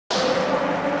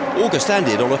August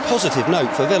ended on a positive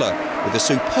note for Villa, with a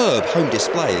superb home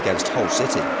display against Hull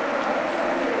City.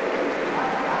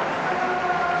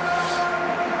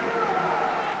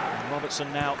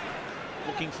 Robertson now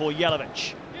looking for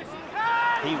Jelavic.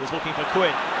 He was looking for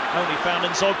Quinn, only found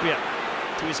in Zogbia.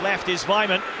 To his left is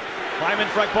Vyman. Vyman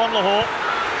for Agbonlahor.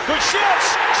 Good shot!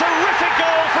 Terrific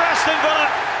goal for Aston Villa.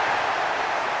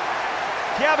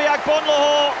 Kiabi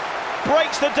Agbonlahor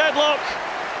breaks the deadlock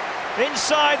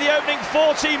inside the opening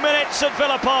 40 minutes at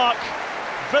Villa Park.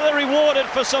 Villa rewarded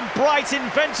for some bright,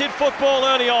 invented football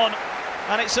early on,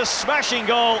 and it's a smashing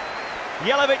goal.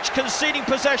 Jelavic conceding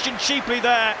possession cheaply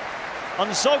there,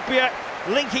 and Zogbia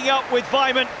linking up with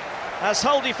Vyman as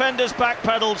Hull defenders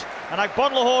backpedaled, and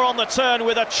Agbonlahor on the turn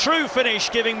with a true finish,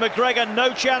 giving McGregor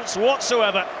no chance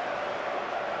whatsoever.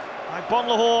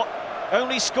 Agbonlahor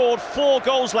only scored 4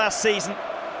 goals last season,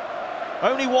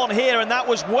 only one here, and that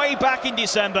was way back in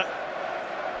December.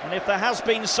 And if there has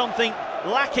been something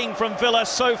lacking from Villa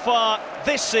so far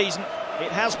this season,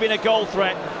 it has been a goal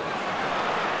threat.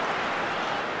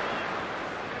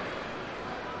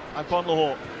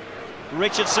 Agbonlahor,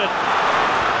 Richardson,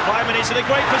 Vyman is in a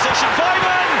great position.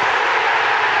 Vyman!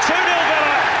 2-0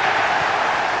 Villa.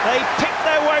 They picked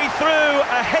their way through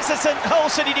a hesitant Hull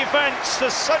City defence to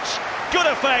such good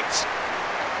effect.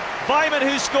 Vyman,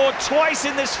 who scored twice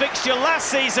in this fixture last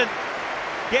season,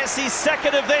 gets his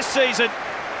second of this season.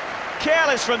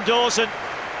 Careless from Dawson,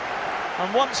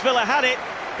 and once Villa had it,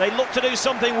 they looked to do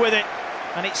something with it,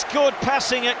 and it's good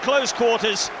passing at close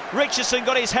quarters. Richardson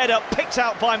got his head up, picked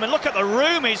out Vyman. Look at the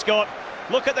room he's got,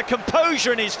 look at the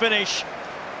composure in his finish,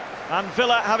 and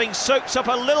Villa, having soaked up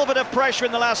a little bit of pressure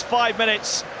in the last 5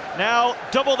 minutes, now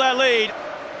double their lead.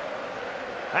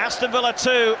 Aston Villa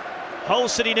 2, Hull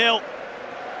City 0,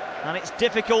 and it's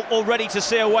difficult already to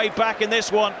see a way back in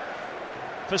this one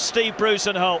for Steve Bruce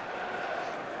and Hull.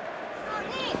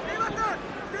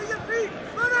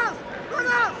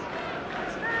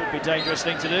 Could be a dangerous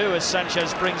thing to do as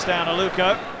Sanchez brings down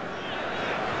Aluko.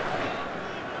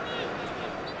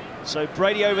 So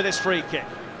Brady over this free kick.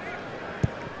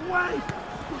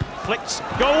 Flicked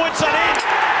goalwards and in.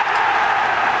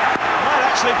 Might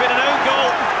actually have been an own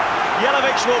goal.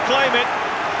 Jelavic will claim it.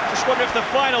 Just wonder if the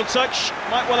final touch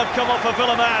might well have come off a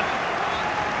Villa man.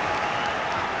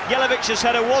 Jelavic's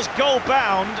header was goal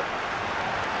bound,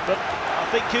 but I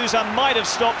think Kuzan might have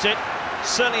stopped it.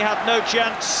 Certainly had no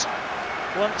chance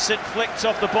once it flicked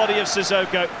off the body of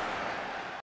Sissoko.